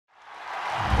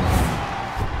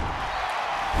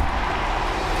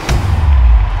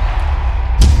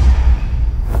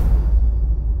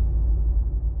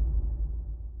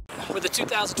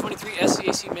2023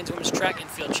 SCAC Men's Women's Track and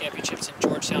Field Championships in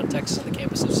Georgetown, Texas on the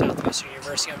campus of Southwestern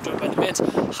University. I'm joined by the men's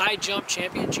high jump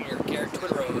champion, junior Gerrit,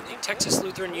 the Texas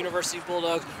Lutheran University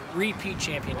Bulldogs repeat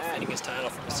champion, defending his title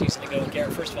from a season ago. And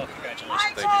Gerrit, first of all, congratulations.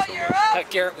 Thank you so much.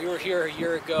 Gerrit, we were here a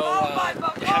year ago having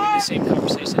the same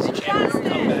conversation as a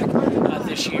champion. Comeback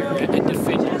this year and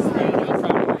defend your crown. How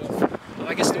proud are you of,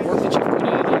 I guess, the work that you've put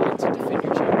in to defend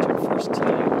your championship first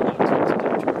team?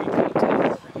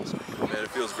 Man, it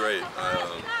feels great. I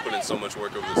put in so much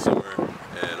work over the summer,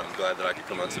 and I'm glad that I could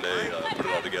come out today, put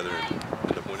it all together, and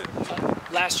end up winning.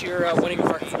 Last year, winning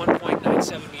mark of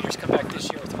 1.97 meters. Come back this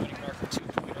year with a winning mark of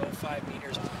 2.05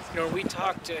 meters. You know, when we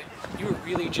talked, you were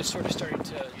really just sort of starting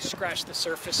to scratch the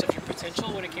surface of your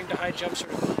potential when it came to high jump,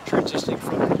 sort of transitioning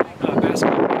from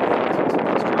basketball.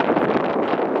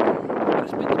 What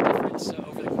has been the difference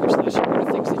over the course of last year? What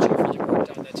are things that you've really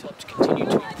worked on that's helped continue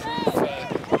to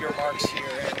improve your marks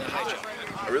here in the high jump?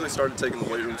 I really started taking the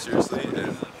weight room seriously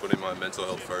and putting my mental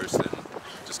health first, and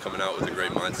just coming out with a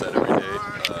great mindset every day.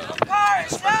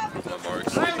 Just trying to improve my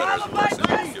marks, get better as a person,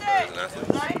 and get better as an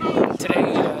athlete.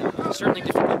 Today, certainly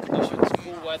difficult conditions,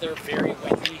 cool weather, very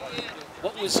windy.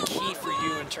 What was key for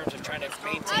you in terms of trying to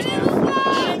maintain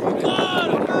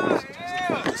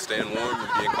Just staying warm and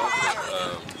being confident.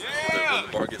 When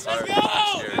the bar gets higher, it's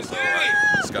scary, so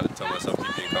I just got to tell myself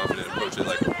keep being confident and approach it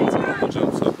like it's a normal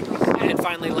jump. So. And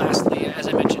finally, lastly, as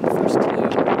I mentioned, first to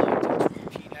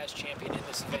repeat as champion in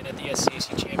this event at the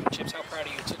SCAC Championships. How proud are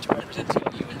you to represent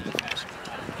TLU in that fashion?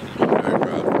 Very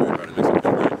proud to make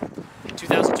something great.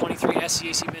 2023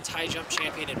 SCAC Men's High Jump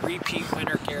Champion and repeat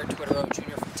winner Gerrit, Twitero,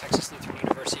 junior from Texas Lutheran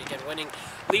University, again winning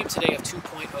lead today of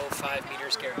 2.05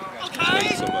 meters. Gerrit, congratulations.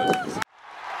 Thank you so much.